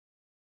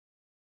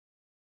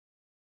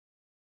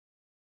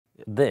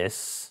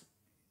this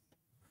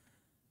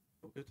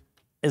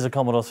is a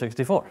Commodore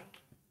 64.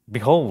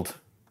 Behold,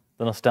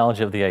 the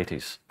nostalgia of the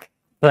 80s.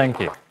 Thank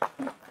you.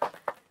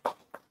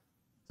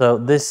 So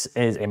this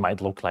is, it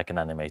might look like an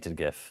animated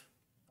GIF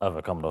of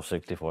a Commodore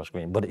 64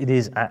 screen, but it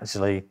is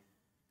actually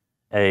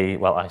a,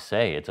 well, I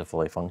say it's a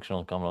fully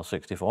functional Commodore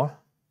 64.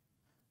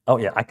 Oh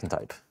yeah, I can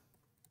type.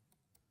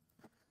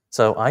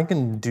 So I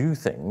can do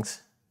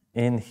things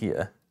in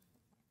here,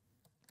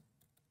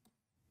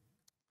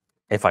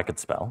 if I could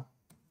spell,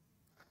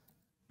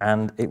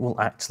 and it will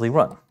actually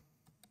run.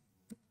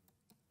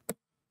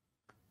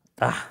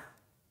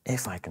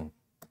 If I can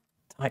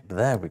type,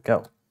 there we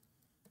go.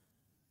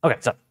 Okay,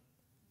 so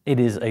it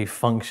is a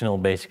functional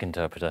basic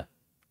interpreter,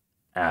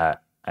 a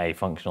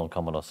functional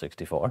Commodore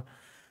 64.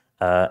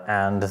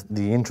 And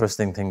the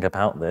interesting thing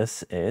about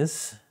this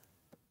is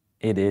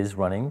it is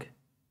running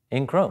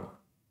in Chrome.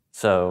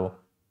 So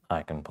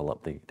I can pull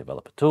up the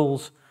developer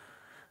tools,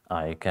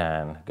 I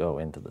can go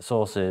into the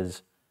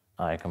sources,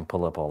 I can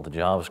pull up all the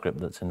JavaScript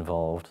that's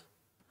involved,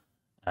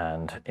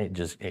 and it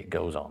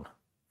goes on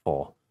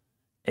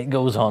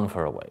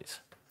for a ways.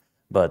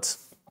 But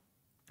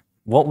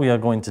what we are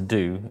going to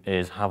do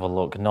is have a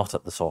look not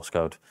at the source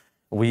code.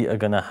 We are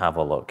going to have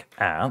a look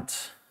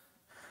at,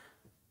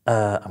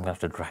 I'm going to have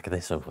to drag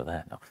this over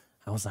there now.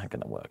 How's that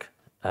going to work?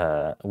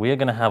 We are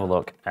going to have a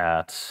look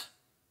at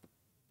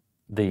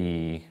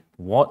the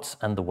whats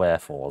and the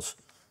wherefores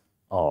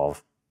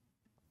of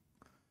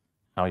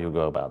how you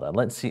go about that.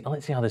 Let's see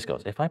how this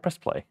goes. If I press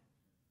play,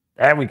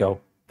 there we go.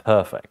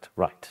 Perfect.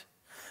 Right.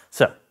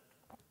 So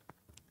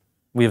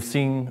we have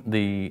seen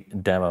the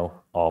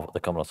demo of the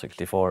Commodore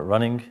 64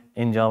 running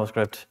in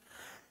JavaScript.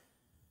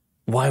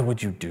 Why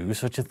would you do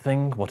such a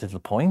thing? What is the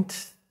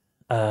point?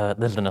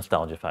 There's the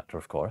nostalgia factor,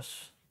 of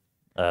course.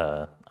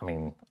 I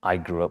mean, I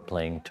grew up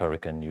playing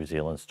Turing, New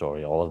Zealand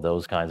Story, all of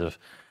those kinds of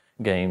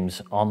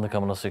games on the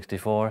Commodore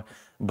 64.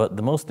 But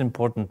the most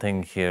important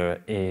thing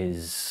here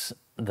is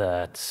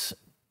that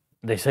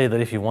they say that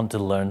if you want to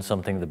learn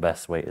something, the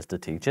best way is to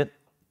teach it.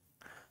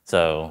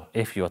 So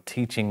if you're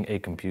teaching a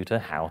computer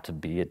how to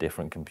be a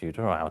different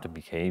computer or how to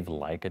behave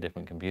like a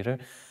different computer,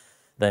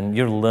 then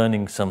you're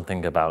learning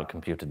something about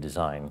computer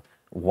design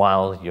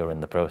while you're in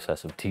the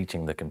process of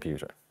teaching the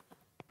computer.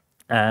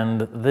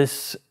 And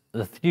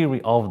the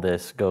theory of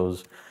this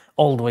goes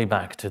all the way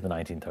back to the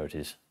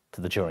 1930s, to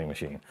the Turing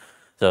machine.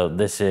 So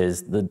this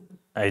is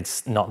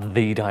it's not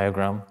the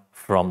diagram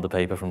from the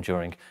paper from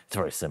Turing, it's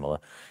very similar.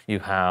 You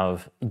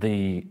have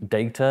the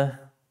data,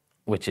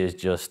 which is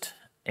just,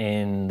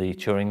 in the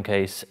Turing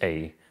case,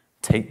 a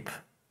tape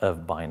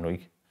of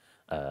binary,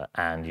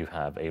 and you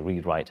have a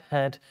read-write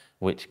head,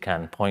 which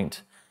can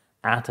point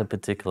at a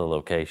particular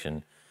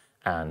location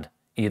and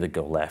either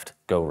go left,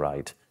 go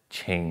right,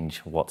 change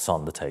what's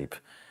on the tape,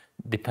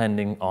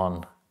 depending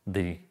on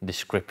the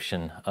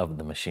description of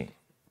the machine.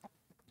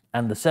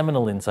 And the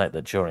seminal insight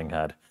that Turing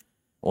had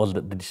was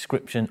that the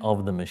description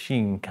of the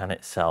machine can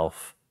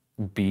itself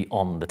be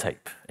on the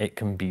tape. It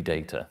can be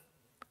data.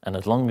 And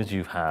as long as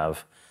you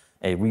have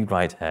a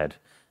read-write head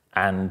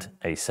and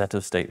a set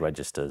of state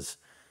registers,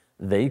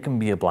 they can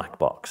be a black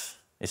box,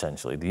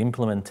 essentially. The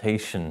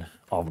implementation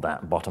of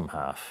that bottom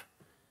half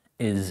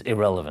is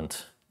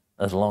irrelevant,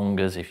 as long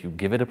as if you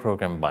give it a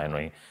program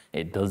binary,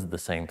 it does the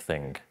same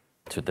thing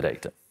to the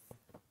data.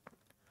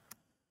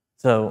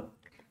 So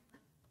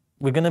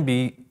we're going to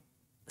be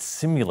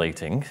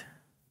simulating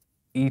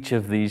each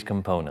of these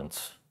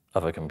components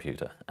of a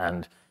computer.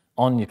 And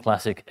on your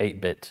classic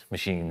 8-bit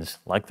machines,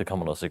 like the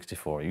Commodore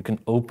 64, you can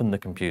open the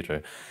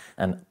computer,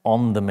 and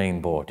on the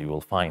main board you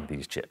will find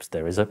these chips.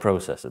 There is a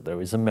processor, there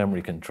is a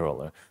memory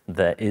controller,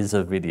 there is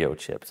a video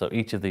chip. So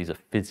each of these are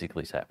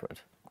physically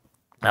separate.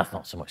 That's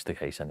not so much the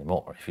case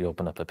anymore. If you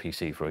open up a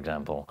PC, for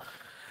example,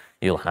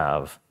 you'll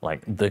have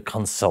like the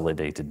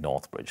consolidated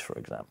Northbridge, for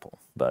example.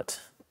 But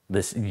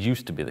this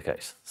used to be the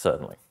case,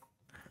 certainly.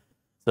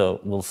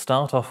 So we'll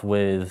start off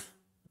with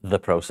the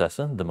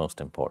processor, the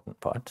most important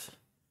part.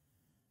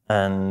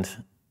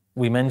 And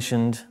we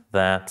mentioned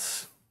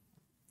that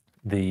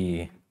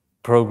the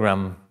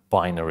program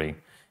binary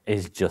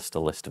is just a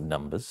list of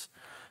numbers.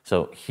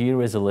 So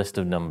here is a list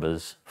of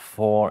numbers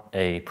for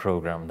a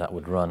program that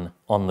would run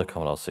on the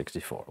Commodore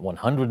 64.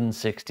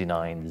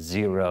 169,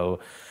 0,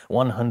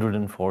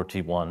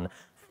 141,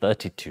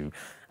 32,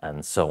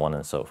 and so on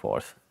and so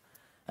forth.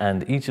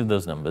 And each of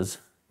those numbers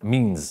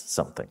means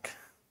something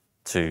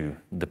to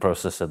the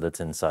processor that's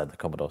inside the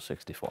Commodore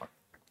 64.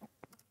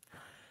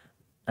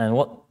 And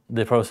what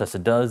the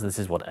processor does, this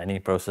is what any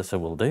processor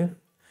will do.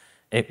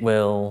 It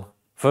will,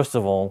 first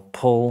of all,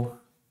 pull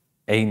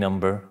a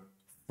number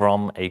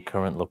from a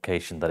current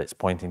location that it's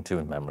pointing to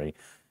in memory,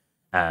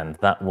 and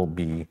that will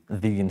be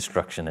the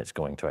instruction it's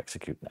going to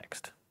execute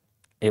next.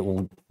 It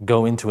will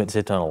go into its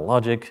internal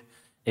logic.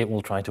 It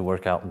will try to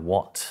work out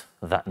what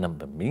that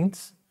number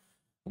means,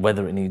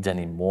 whether it needs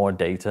any more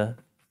data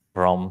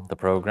from the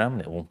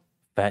program. It will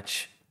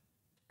fetch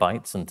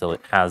bytes until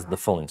it has the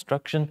full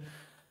instruction,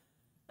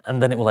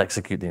 and then it will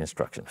execute the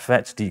instruction.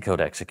 Fetch, decode,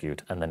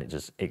 execute, and then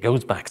it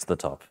goes back to the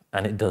top,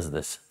 and it does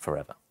this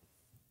forever.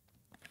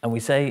 And we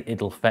say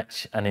it'll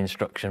fetch an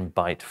instruction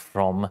byte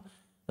from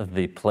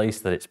the place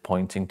that it's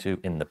pointing to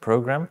in the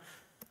program.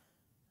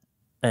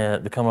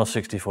 The Commodore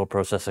 64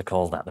 processor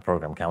calls that the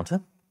program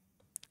counter.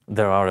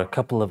 There are a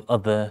couple of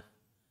other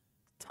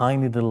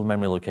tiny little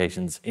memory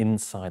locations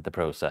inside the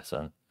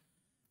processor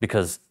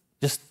because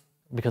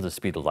of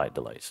speed of light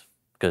delays.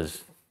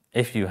 Because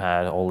if you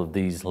had all of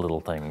these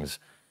little things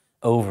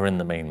over in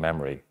the main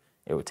memory,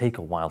 it would take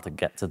a while to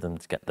get to them,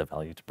 to get the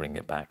value, to bring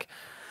it back.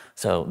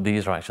 So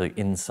these are actually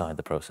inside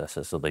the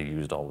processor, so they're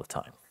used all the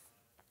time.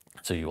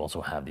 So you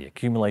also have the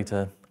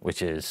accumulator,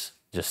 which is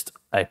just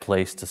a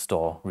place to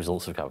store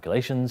results of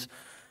calculations.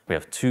 We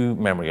have two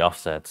memory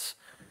offsets.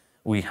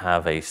 We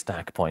have a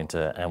stack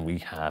pointer, and we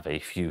have a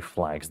few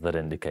flags that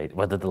indicate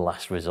whether the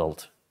last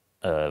result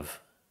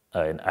of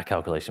a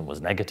calculation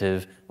was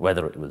negative,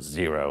 whether it was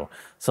 0,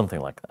 something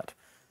like that.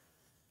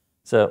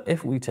 So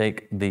if we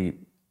take the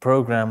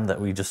program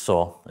that we just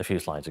saw a few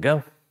slides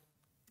ago,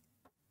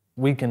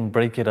 we can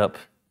break it up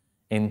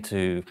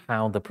into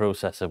how the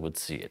processor would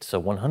see it. So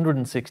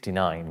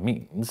 169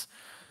 means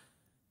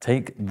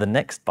take the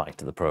next byte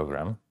of the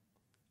program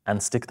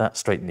and stick that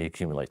straight in the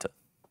accumulator.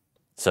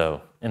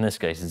 So in this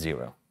case,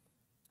 0.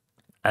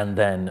 And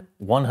then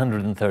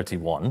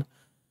 131,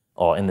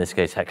 or in this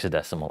case,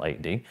 hexadecimal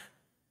 8D,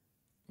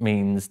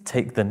 means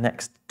take the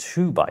next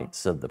 2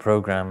 bytes of the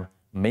program,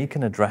 make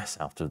an address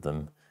out of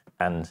them,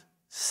 and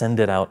send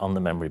it out on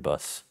the memory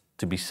bus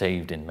to be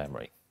saved in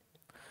memory.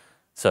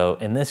 So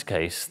in this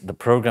case, the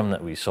program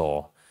that we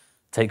saw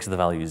takes the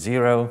value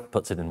 0,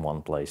 puts it in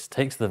one place,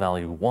 takes the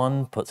value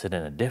 1, puts it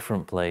in a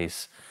different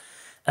place,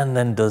 and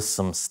then does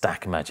some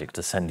stack magic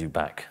to send you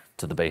back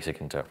to the basic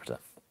interpreter.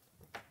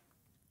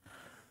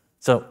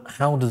 So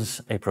how does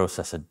a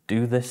processor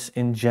do this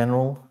in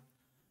general?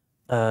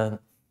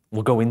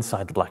 We'll go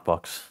inside the black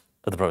box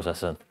of the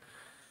processor,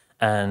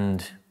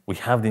 and we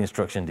have the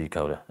instruction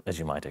decoder, as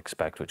you might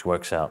expect, which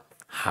works out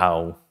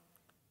how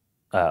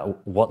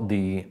what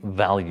the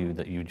value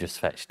that you just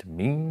fetched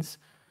means.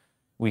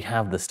 We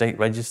have the state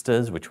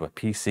registers, which were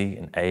PC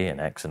and A and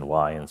X and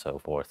Y and so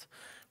forth.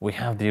 We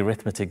have the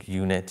arithmetic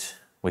unit,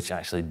 which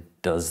actually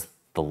does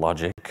the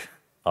logic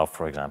of,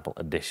 for example,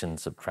 addition,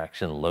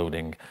 subtraction,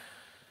 loading.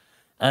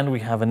 And we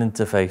have an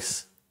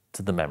interface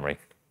to the memory,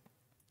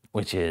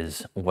 which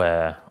is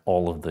where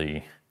all of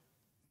the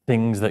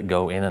things that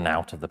go in and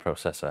out of the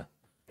processor,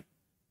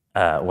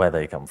 where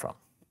they come from.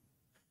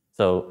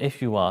 So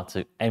if you are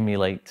to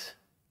emulate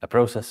a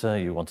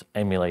processor, you want to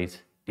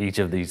emulate each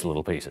of these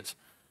little pieces.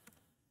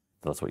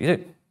 That's what you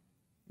do.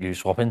 You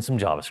swap in some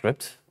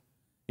JavaScript.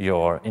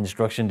 Your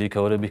instruction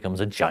decoder becomes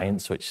a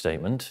giant switch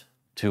statement,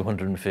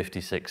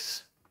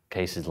 256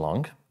 cases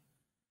long.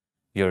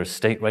 Your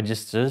state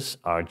registers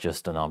are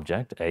just an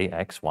object, A,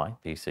 X, Y,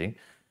 PC.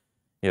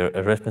 Your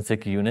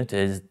arithmetic unit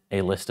is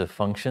a list of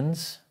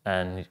functions,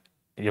 and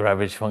your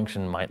average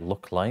function might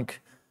look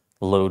like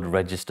load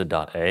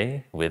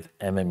register.a with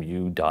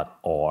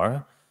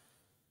mmu.or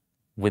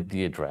with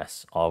the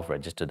address of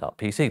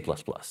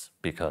register.pc++,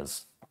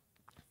 because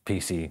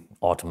PC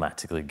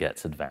automatically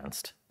gets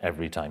advanced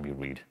every time you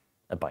read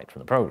a byte from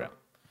the program.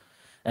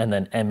 And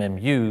then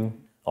MMU,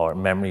 or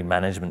memory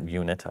management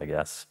unit, I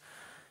guess,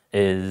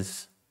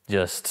 is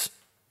just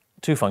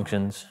 2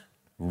 functions: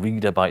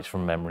 read a byte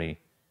from memory,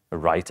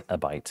 write a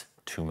byte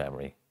to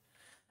memory.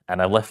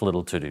 And I left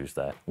little to-dos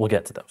there. We'll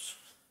get to those.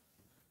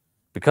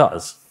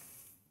 Because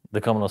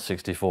the Commodore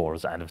 64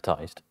 was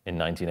advertised in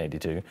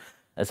 1982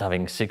 as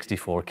having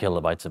 64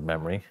 kilobytes of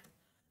memory.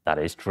 That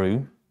is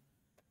true.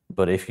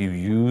 But if you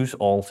use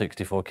all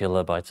 64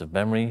 kilobytes of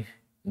memory,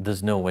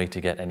 there's no way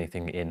to get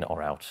anything in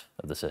or out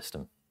of the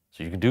system.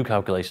 So you can do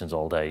calculations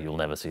all day, you'll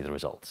never see the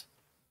results.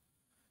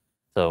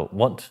 So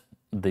what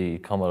the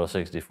Commodore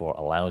 64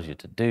 allows you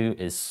to do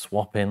is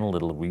swap in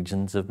little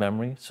regions of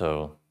memory.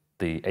 So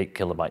the 8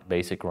 kilobyte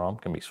basic ROM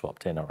can be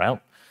swapped in or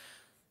out.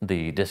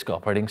 The disk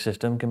operating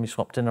system can be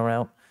swapped in or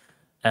out.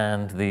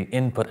 And the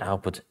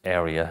input-output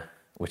area,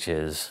 which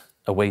is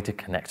a way to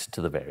connect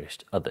to the various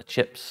other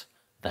chips,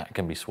 that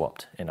can be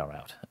swapped in or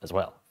out as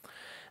well.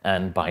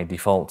 And by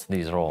default,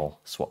 these are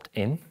all swapped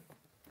in,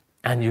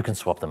 and you can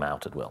swap them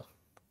out at will.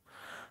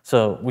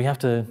 So we have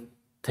to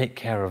take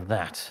care of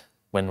that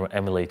when we're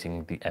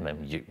emulating the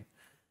MMU.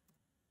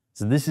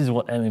 So this is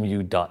what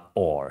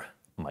MMU.OR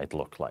might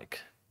look like.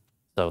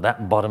 So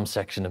that bottom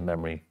section of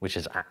memory, which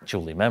is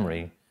actually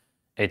memory,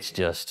 it's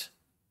just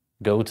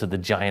go to the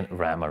giant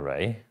RAM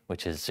array,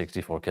 which is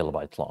 64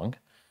 kilobytes long,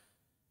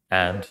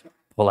 and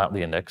pull out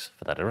the index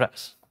for that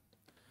address.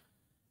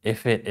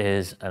 If it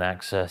is an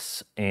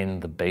access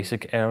in the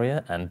basic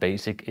area and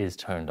basic is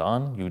turned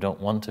on, you don't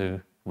want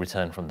to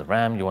return from the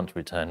RAM, you want to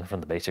return from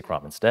the basic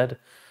ROM instead.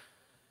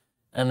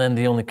 And then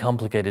the only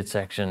complicated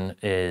section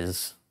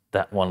is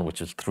that one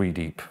which is 3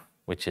 deep,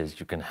 which is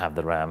you can have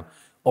the RAM,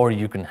 or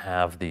you can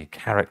have the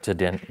character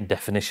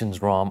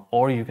definitions ROM,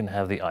 or you can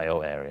have the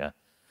IO area.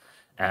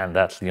 And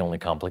that's the only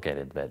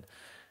complicated bit.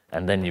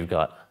 And then you've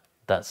got,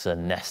 that's a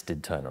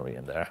nested ternary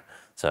in there.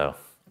 So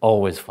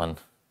always fun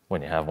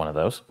when you have one of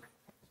those.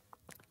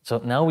 So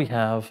now we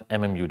have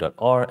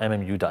MMU.R,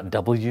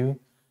 MMU.W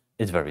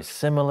is very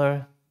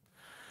similar.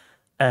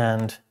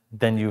 And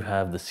then you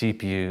have the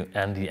CPU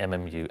and the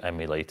MMU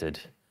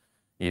emulated.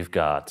 You've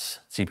got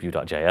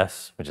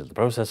CPU.js, which is the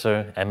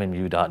processor,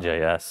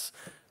 MMU.js,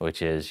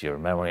 which is your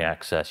memory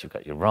access. You've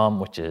got your ROM,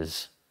 which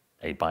is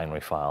a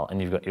binary file,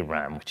 and you've got your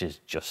RAM, which is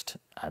just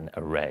an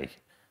array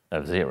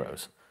of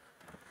zeros.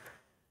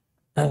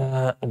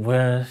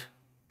 We're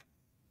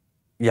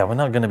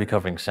not going to be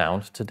covering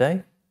sound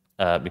today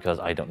because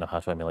I don't know how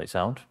to emulate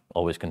sound.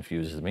 Always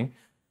confuses me.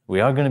 We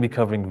are going to be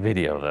covering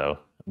video, though,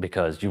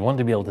 because you want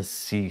to be able to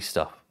see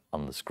stuff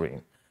on the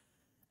screen.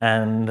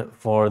 And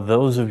for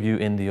those of you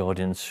in the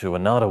audience who are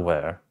not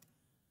aware,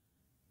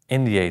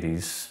 in the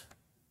 80s,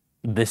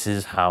 this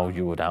is how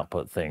you would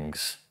output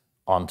things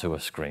onto a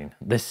screen.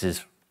 This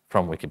is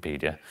from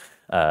Wikipedia,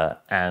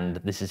 and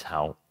this is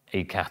how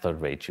a cathode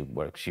ray tube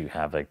works. You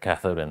have a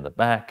cathode in the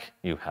back,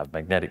 you have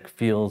magnetic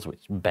fields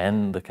which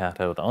bend the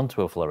cathode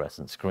onto a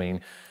fluorescent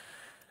screen,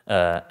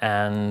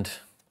 and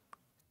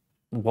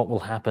what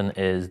will happen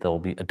is there will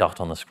be a dot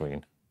on the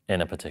screen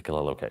in a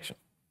particular location.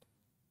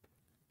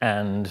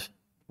 And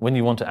when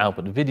you want to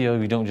output video,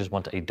 you don't just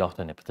want a dot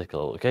in a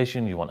particular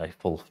location, you want a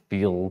full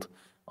field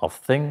of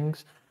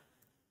things.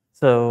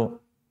 So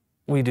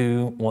we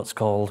do what's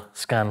called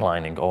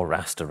scanlining or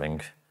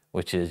rastering,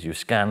 which is you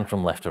scan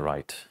from left to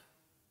right,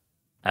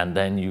 and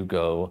then you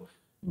go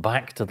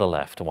back to the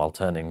left while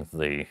turning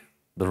the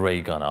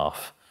ray gun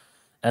off,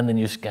 and then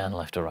you scan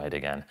left to right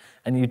again.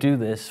 And you do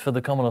this for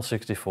the Commodore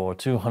 64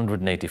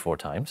 284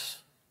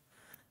 times,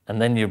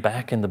 and then you're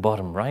back in the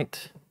bottom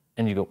right,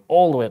 and you go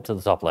all the way up to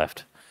the top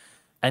left,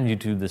 and you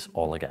do this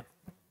all again.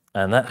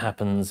 And that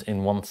happens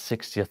in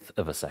 1/60th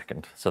of a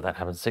second. So that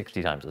happens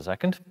 60 times a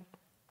second.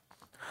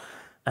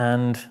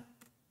 And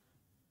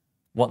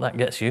what that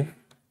gets you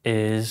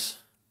is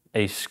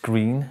a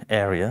screen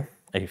area,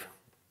 a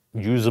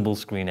usable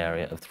screen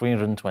area of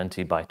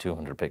 320 by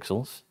 200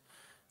 pixels,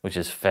 which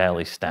is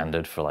fairly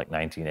standard for like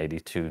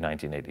 1982,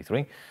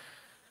 1983.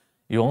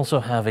 You also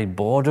have a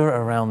border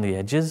around the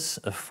edges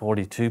of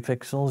 42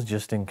 pixels,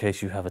 just in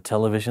case you have a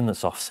television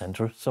that's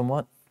off-center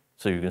somewhat,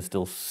 so you can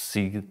still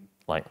see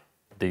like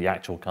the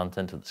actual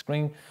content of the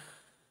screen.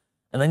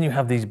 And then you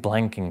have these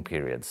blanking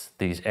periods,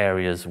 these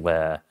areas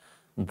where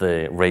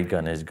the ray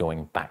gun is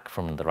going back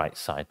from the right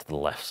side to the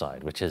left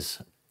side, which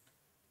is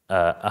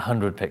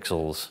 100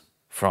 pixels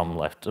from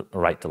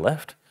right to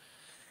left,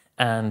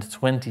 and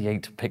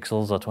 28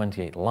 pixels or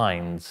 28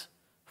 lines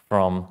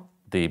from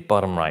the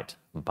bottom right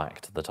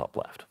back to the top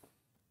left.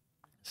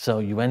 So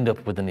you end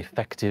up with an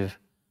effective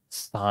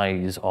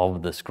size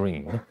of the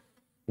screen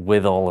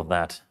with all of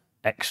that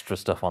extra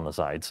stuff on the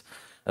sides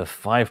of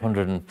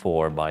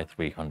 504 by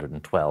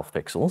 312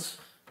 pixels.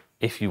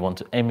 If you want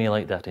to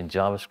emulate that in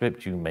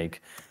JavaScript, you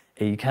make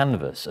a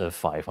canvas of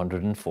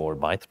 504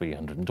 by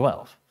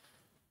 312.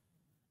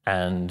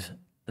 And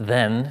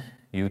then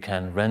you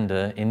can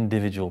render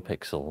individual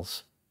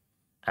pixels,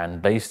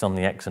 and based on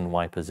the X and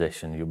Y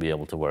position, you'll be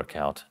able to work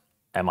out,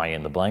 am I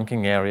in the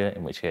blanking area,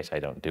 in which case I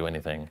don't do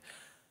anything?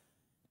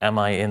 Am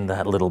I in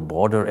that little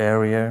border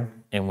area,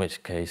 in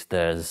which case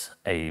there's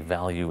a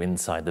value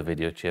inside the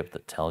video chip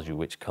that tells you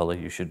which color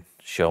you should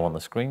show on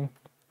the screen?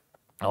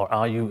 Or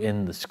are you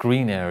in the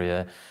screen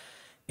area,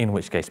 in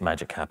which case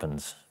magic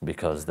happens,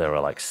 because there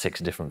are like 6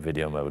 different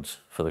video modes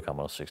for the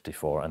Commodore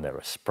 64, and there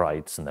are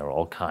sprites, and there are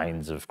all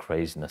kinds of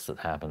craziness that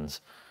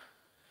happens.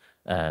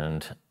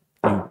 And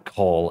you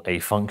call a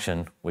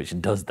function which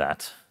does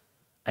that,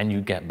 and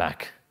you get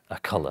back a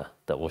color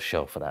that will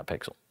show for that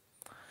pixel.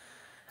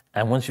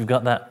 And once you've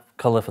got that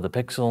color for the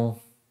pixel,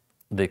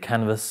 the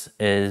canvas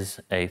is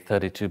a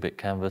 32-bit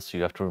canvas, so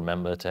you have to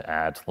remember to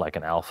add like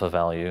an alpha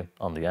value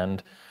on the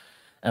end.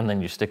 And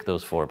then you stick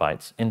those 4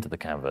 bytes into the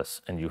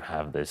canvas, and you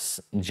have this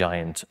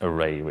giant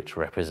array which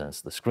represents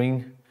the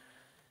screen.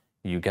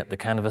 You get the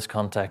canvas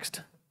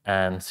context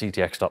and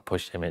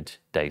ctx.pushImage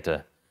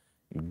data.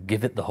 You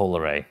give it the whole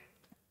array,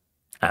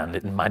 and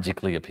it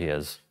magically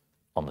appears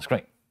on the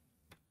screen.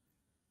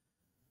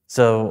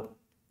 So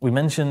we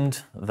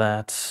mentioned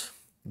that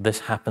this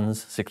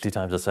happens 60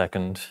 times a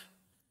second,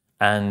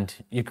 and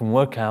you can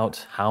work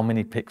out how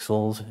many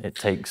pixels it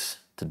takes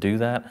to do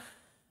that.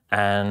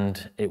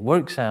 And it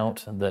works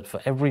out that for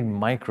every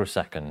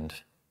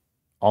microsecond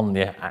on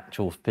the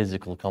actual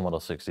physical Commodore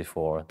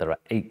 64, there are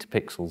 8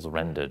 pixels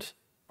rendered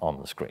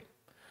on the screen.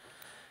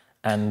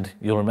 And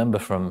you'll remember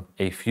from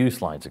a few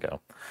slides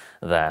ago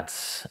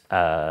that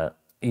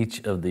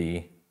each of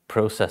the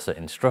processor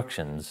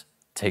instructions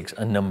takes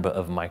a number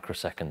of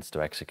microseconds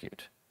to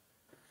execute.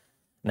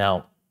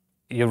 Now,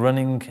 you're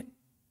running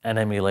an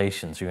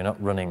emulation, so you're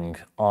not running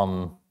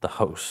on the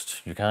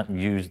host. You can't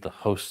use the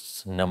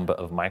host's number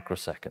of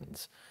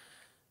microseconds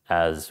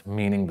as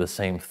meaning the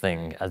same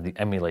thing as the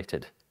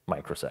emulated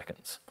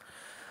microseconds.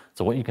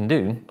 So what you can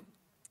do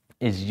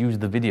is use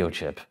the video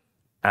chip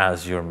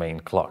as your main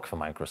clock for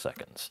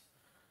microseconds.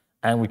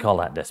 And we call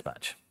that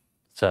dispatch.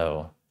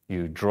 So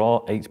you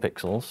draw 8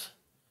 pixels.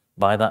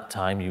 By that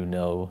time, you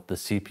know the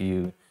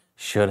CPU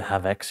should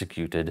have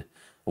executed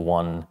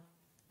one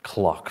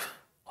clock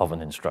of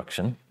an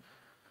instruction.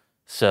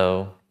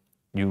 So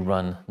you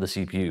run the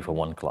CPU for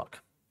 1 clock.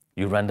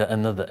 You render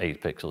another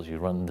 8 pixels. You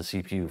run the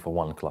CPU for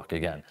 1 clock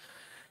again.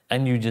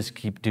 And you just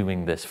keep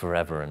doing this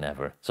forever and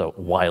ever. So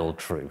while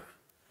true.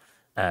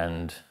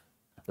 And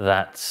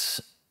that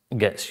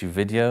gets you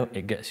video,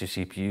 it gets you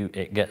CPU,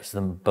 it gets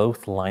them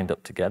both lined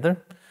up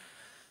together.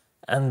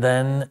 And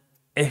then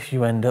if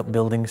you end up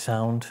building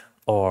sound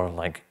or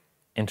like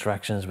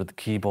interactions with the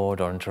keyboard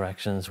or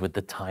interactions with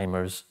the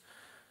timers,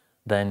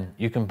 then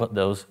you can put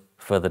those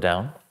further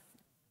down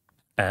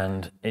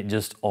and it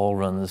just all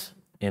runs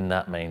in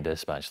that main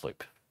dispatch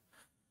loop.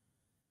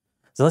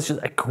 So that's just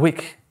a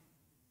quick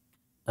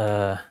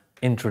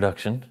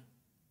introduction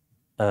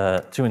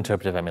to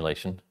interpretive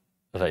emulation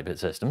of 8-bit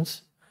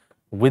systems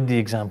with the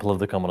example of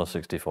the Commodore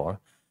 64.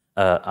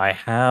 I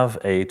have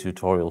a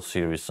tutorial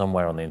series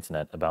somewhere on the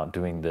internet about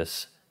doing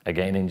this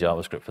again in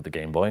JavaScript for the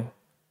Game Boy.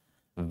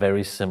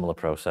 Very similar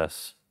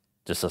process,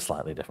 just a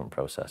slightly different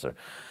processor.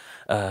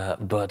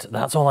 But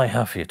that's all I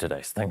have for you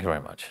today, so thank you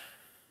very much.